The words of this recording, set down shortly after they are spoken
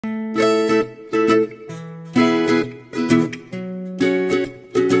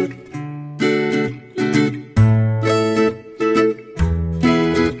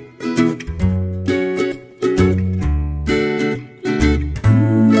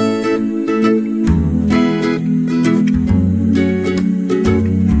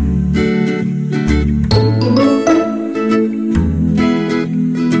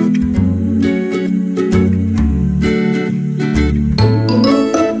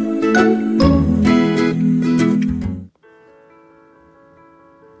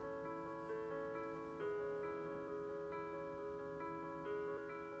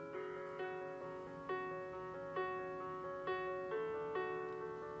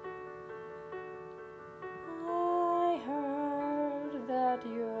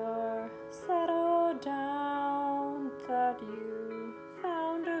that you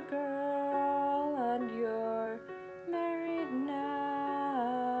found a girl and you're married now.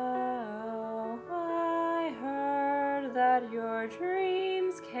 I heard that your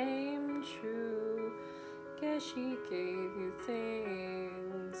dreams came true. Guess she gave you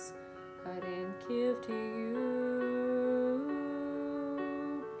things I didn't give to you.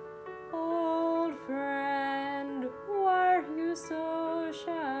 Old friend, why are you so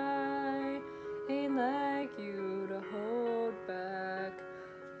shy? Ain't like you to hold back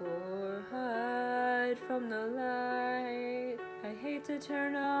or hide from the light. I hate to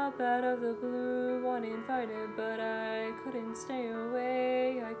turn up out of the blue, uninvited, but I couldn't stay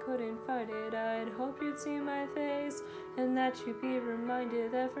away. I couldn't fight it. I'd hoped you'd see my face and that you'd be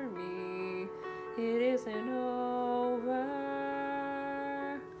reminded that for me it isn't over.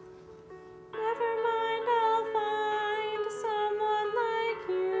 Never mind, I'll find someone like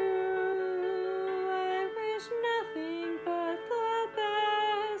you. I wish nothing but the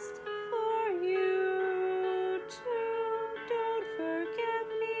best for you too. Don't forget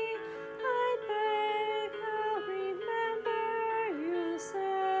me, I beg. I'll remember you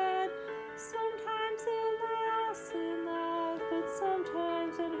said sometimes it lasts in love, but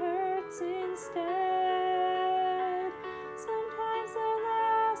sometimes it hurts instead. Sometimes it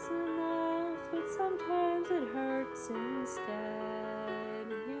lasts in love, but sometimes it hurts instead.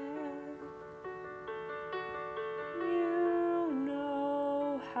 Yeah. You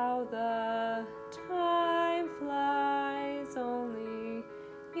know how the time flies. Only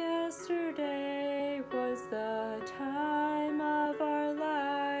yesterday was the time of our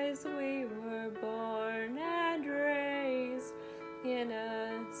lives. We were born and raised in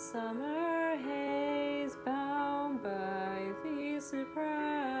a summer haze, bound by the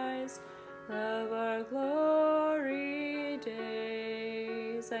surprise of our glory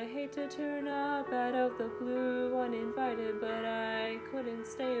days. I hate to turn up out of the blue, uninvited, but I couldn't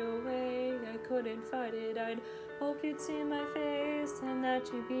stay away. I couldn't fight it. I'd hoped you'd see my face and that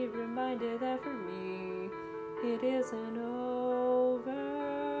you'd be reminded that for me it isn't over.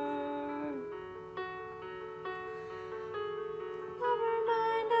 Never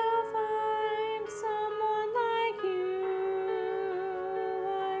mind, I'll find someone like you.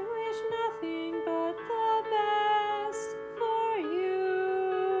 I wish nothing but the best for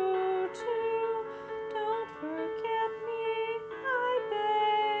you too. Don't forget me, I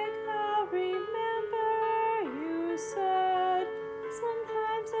beg. I'll remember you said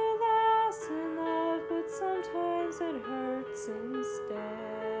sometimes it lasts in love, but sometimes it hurts instead.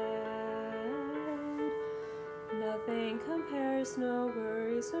 Nothing compares, no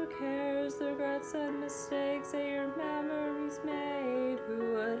worries or cares, the regrets and mistakes that your memories made.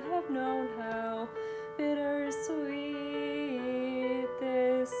 Who would have known how bittersweet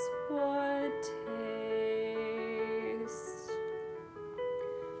this would taste?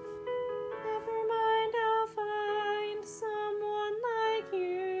 Never mind, I'll find someone like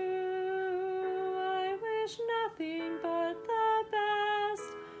you. I wish nothing but the best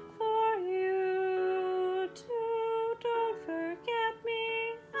for you too. Don't forget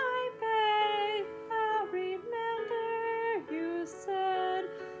me, I beg. I'll remember you said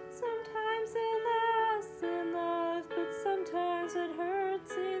sometimes it lasts in love, but sometimes it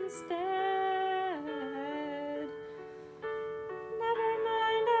hurts instead. Never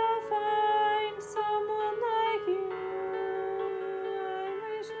mind, I'll find someone like you. I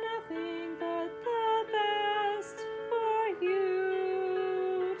wish nothing but the best for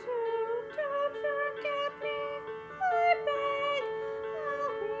you too. Don't forget me, I beg.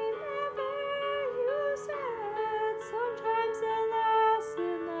 I'll remember you said sometimes it lasts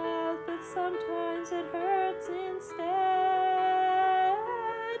in love, but sometimes it hurts instead.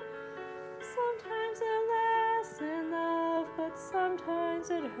 Sometimes it lasts in love, but sometimes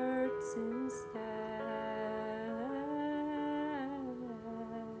it hurts instead.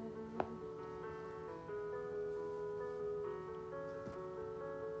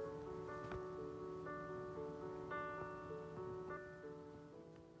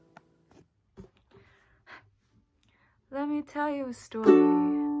 Let me tell you a story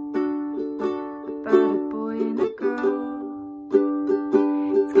about a boy and a girl.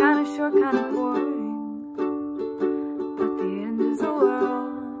 It's kinda short, kinda boring, but the end is a whirl.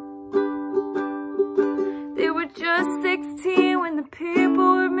 They were just 16 when the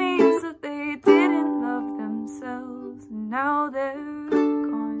people were mean, so they didn't love themselves. And now they're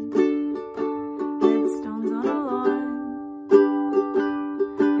gone, headstones on a lawn.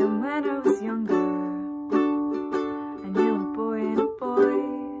 And when I was younger, I knew a boy and a boy,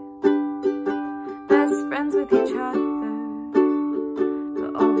 best friends with each other,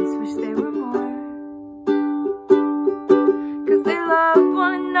 but always wish they were more.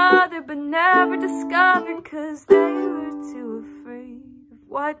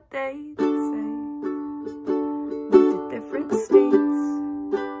 what they'd say. Moved to different states.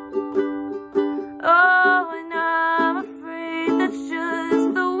 Oh, and I'm afraid that's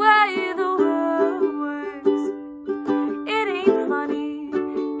just the way the world works. It ain't funny,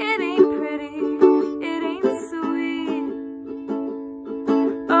 it ain't pretty, it ain't sweet.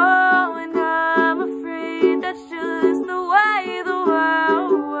 Oh, and I'm afraid that's just the way the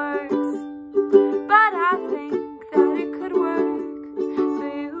world works. But I think that it could work for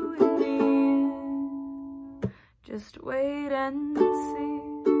you and me. Just wait and see.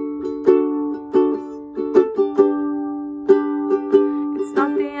 It's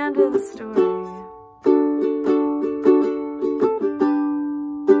not the end of the story.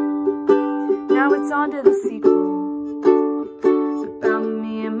 Now it's on to the sequel, about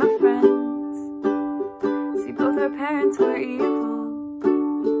me and my friends. See, both our parents were evil,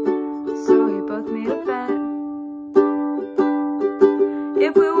 so we both made a bet.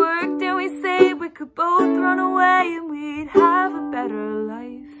 If we worked and we saved, we could both run away and we'd have a better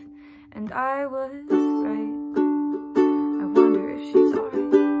life. And I was right. I wonder if she's alright.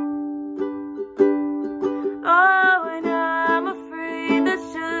 Oh, and I'm afraid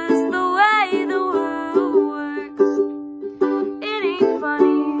that's just the way the world works. It ain't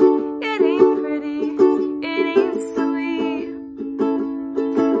funny, it ain't pretty, it ain't sweet.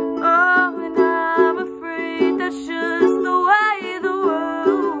 Oh, and I'm afraid that's just the way the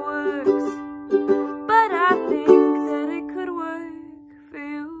world works. But I think that it could work for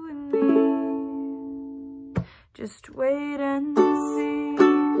you and me. Just wait and see.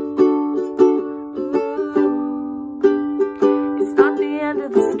 Ooh, it's not the end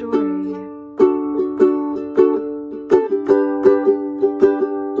of the story.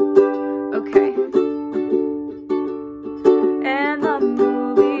 Okay. And the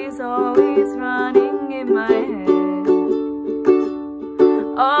movie's always running in my head.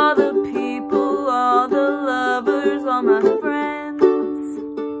 All the people, all the lovers, all my friends.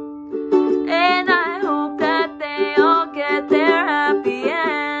 And I hope that they all get their happy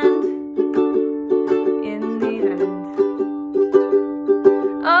end in the end.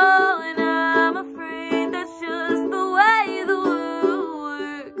 Oh, and I'm afraid that's just the way the world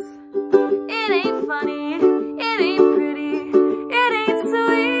works. It ain't funny, it ain't pretty, it ain't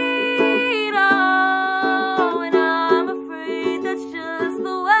sweet. Oh, and I'm afraid that's just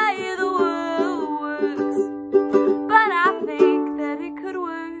the way the world works. But I think that it could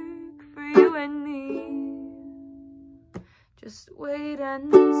work for you and me. Just wait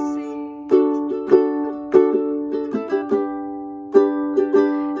and see.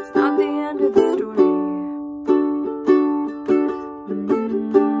 It's not the end of the story.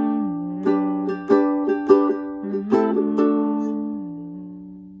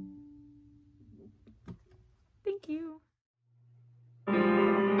 Thank you.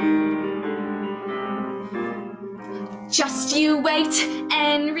 Just you wait,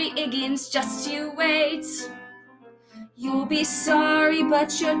 Henry Higgins, just you wait. You'll be sorry,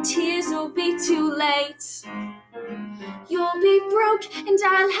 but your tears will be too late. You'll be broke and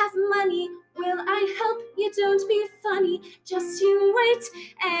I'll have money. Will I help you? Don't be funny. Just you wait,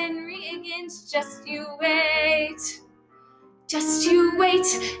 Henry Higgins, just you wait. Just you wait,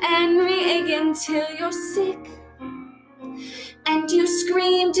 Henry Higgins, till you're sick. And you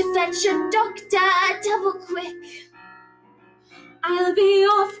scream to fetch your doctor double quick. I'll be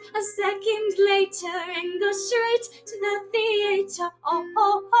off a second later and go straight to the theater. Oh,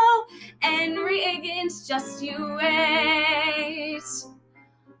 oh, oh, Henry Higgins, just you wait.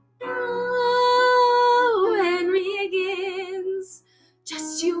 Oh, Henry Higgins,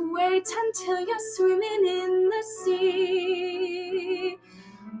 just you wait until you're swimming in the sea.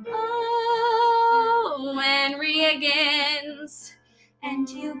 Oh, Henry Higgins, and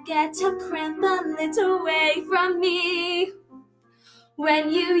you get a cramp a little way from me.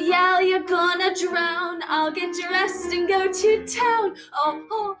 When you yell you're gonna drown, I'll get dressed and go to town. Oh,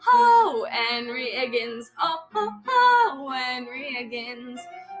 oh, oh, Henry Higgins. Oh, oh, oh, Henry Higgins.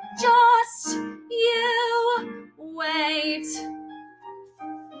 Just you wait.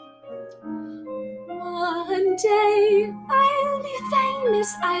 One day I'll be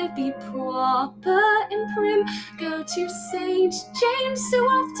famous, I'll be proper and prim. Go to St. James so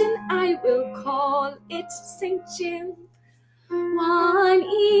often I will call it St. Jim. One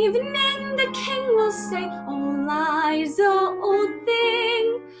evening the king will say, "Oh, Liza, old thing,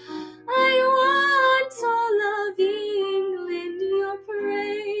 I want all of England your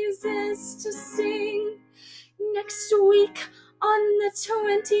praises to sing." Next week on the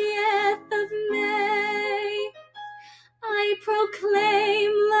 20th of May, I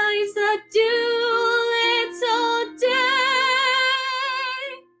proclaim Liza Doolittle Day.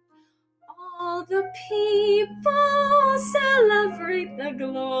 all the people celebrate the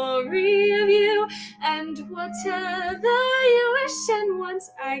glory of you, and whatever you wish and want,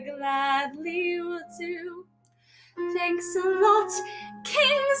 I gladly will do. Thanks a lot,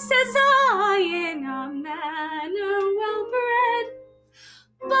 King, says I, in a manner well bred,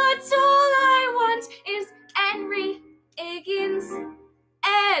 but all I want is Henry Higgins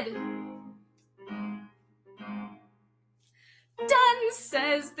Ed. Done,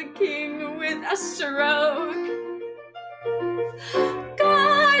 says the king with a stroke.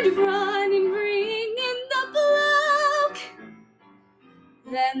 God, run and bring in the bloke.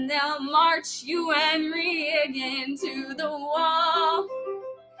 Then they'll march you, Henry Higgins, to the wall.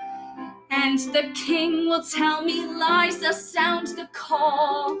 And the king will tell me lies, they'll sound the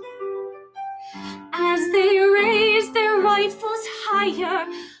call. As they raise their rifles higher,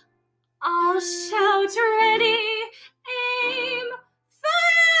 I'll shout, ready, aim,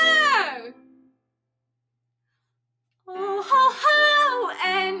 fire! Oh, ho, ho,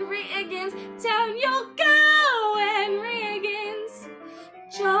 Henry Higgins, down you'll go, Henry Higgins.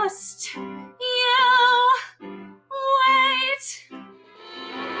 Just you wait.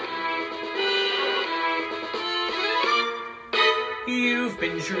 You've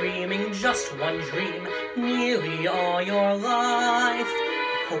been dreaming just one dream nearly all your life,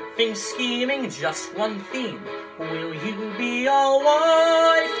 hoping, scheming just one theme. Will you be a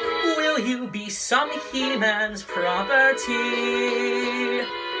wife? Will you be some He-Man's property?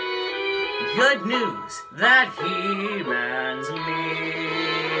 Good news, that He-Man's me.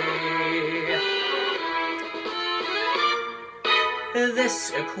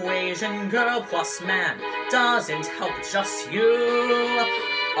 This equation, girl plus man, doesn't help just you.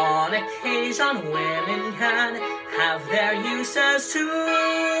 On occasion, women can have their uses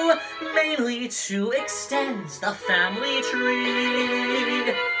too, mainly to extend the family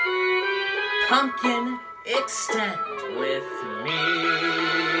tree. Pumpkin, extend with me.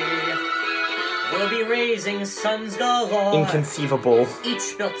 We'll be raising sons galore. Inconceivable.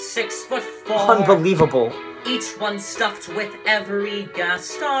 Each built 6'4". Unbelievable. Each one stuffed with every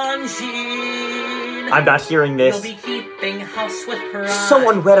Gaston gene. I'm not hearing this. You'll be keeping house with pride.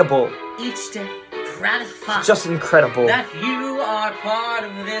 So unreadable. Each day gratified. Just incredible. That you are part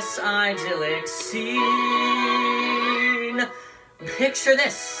of this idyllic scene. Picture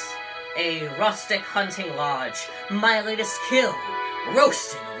this. A rustic hunting lodge. My latest kill.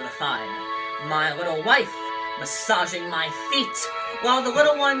 Roasting over the fire. My little wife massaging my feet, while the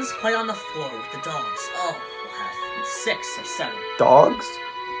little ones play on the floor with the dogs. Oh, we'll have 6 or 7. Dogs?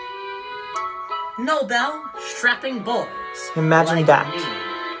 No, Belle. Strapping boys. Imagine like that. me.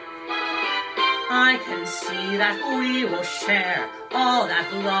 I can see that we will share all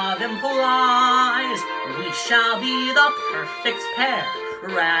that love implies. We shall be the perfect pair,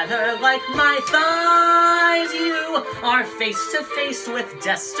 rather like my thighs. You are face to face with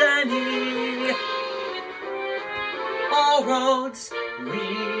destiny. All roads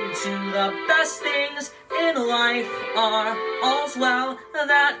lead to the best things in life are all's well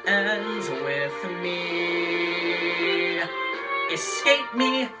that ends with me. Escape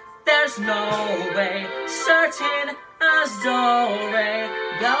me, there's no way, certain as do-re,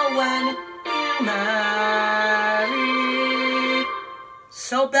 Belle, when you marry.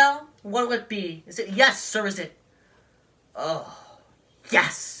 So, Belle, what'll it be? Is it yes, or is it... oh,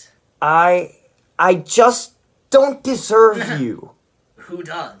 yes. I just don't deserve you. Who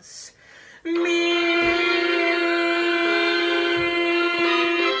does? Me.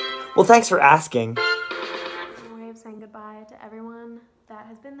 Well, thanks for asking. A way of saying goodbye to everyone that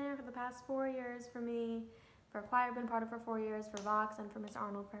has been there for the past 4 years for me, for choir I've been part of for 4 years, for Vox, and for Mr.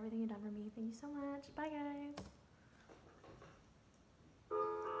 Arnold for everything you've done for me. Thank you so much. Bye, guys.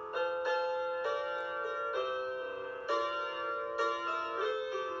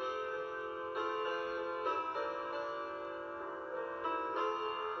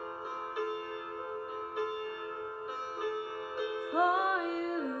 For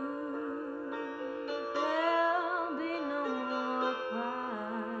you, there'll be no more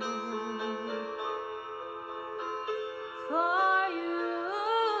crying. For you,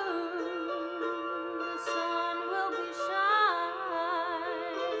 the sun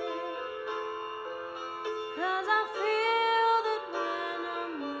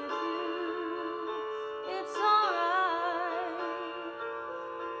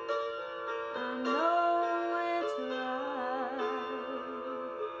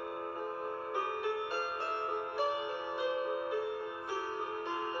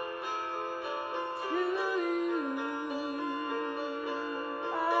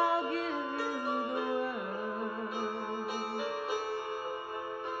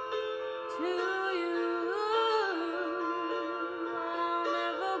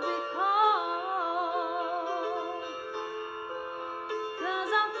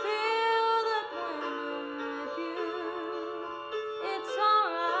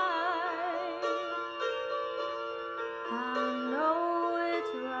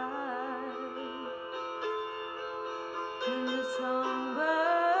And the songbirds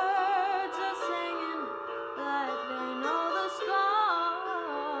are singing like they know the score.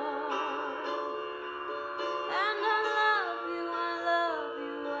 And I love you, I love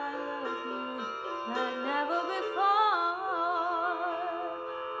you, I love you like never before.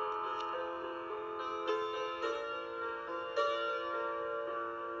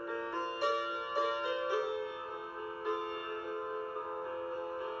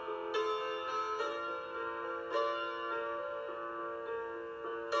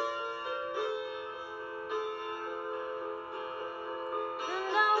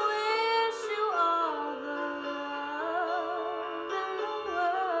 And I wish you all the love in the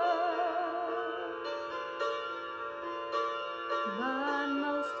world, but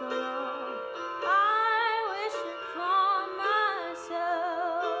most of all, I wish it for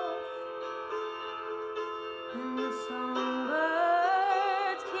myself. And the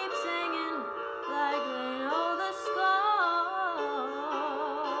songbirds keep singing like they know the score.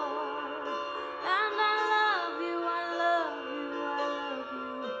 And I love you, I love you, I love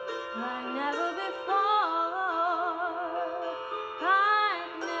you like never before,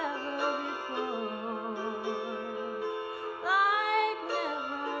 like never before, like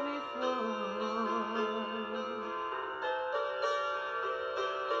never before.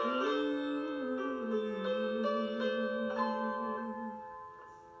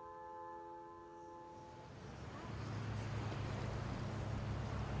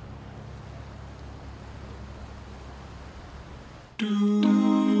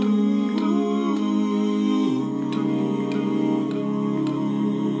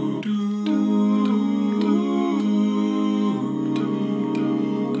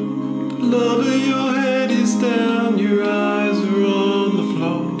 Lover, your head is down, your eyes are on the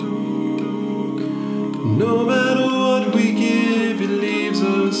floor. No matter what we give, it leaves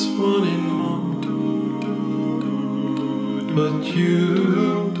us wanting more. But you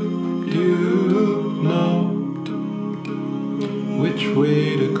know which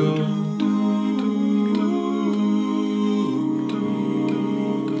way to go.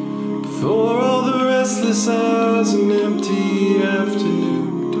 For all the restless hours and empty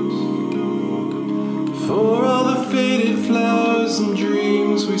afternoons, for all the faded flowers and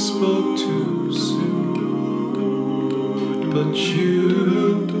dreams we spoke too soon. But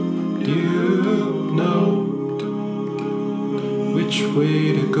you know which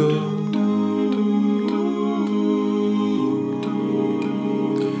way to go.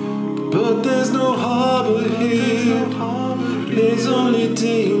 But there's no harbor here, there's only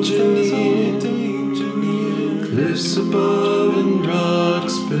danger near. Cliffs above and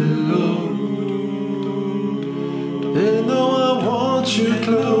rocks below. And though I want you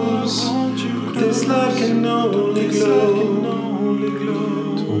close, this life can only glow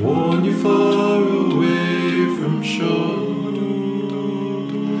to warn you far away from shore.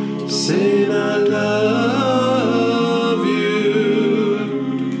 Saying I love you.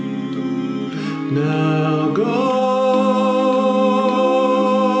 Now go.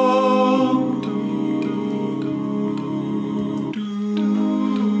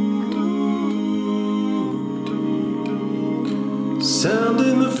 Sound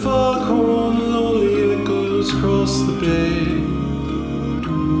in the foghorn, lonely echoes cross the bay,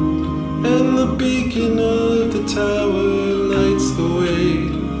 and the beacon of the tower lights the way.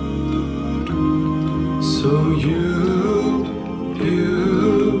 So you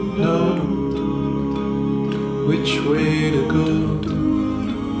know which way to go.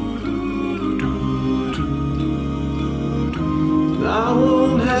 I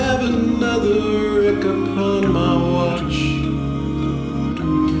won't have another wreck upon my watch.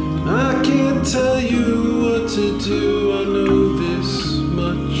 I can't tell you what to do, I know this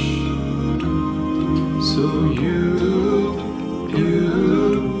much. So you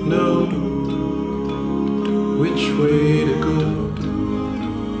know which way to go.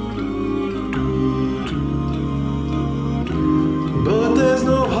 But there's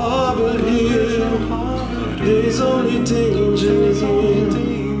no harbor here, there's only danger here.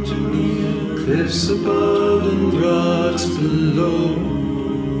 Cliffs above and rocks below.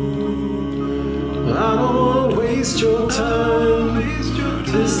 I don't wanna waste your time,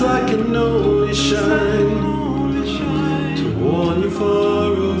 this light can only shine to warn you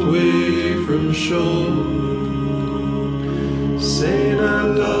far away from shore. Saying I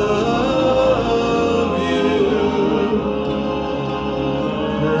love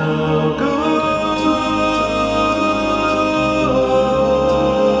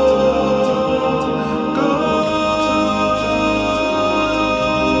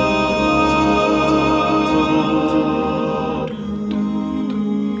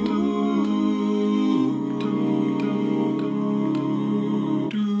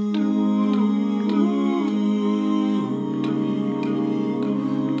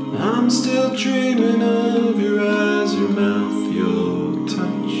still dreaming of your eyes, your mouth.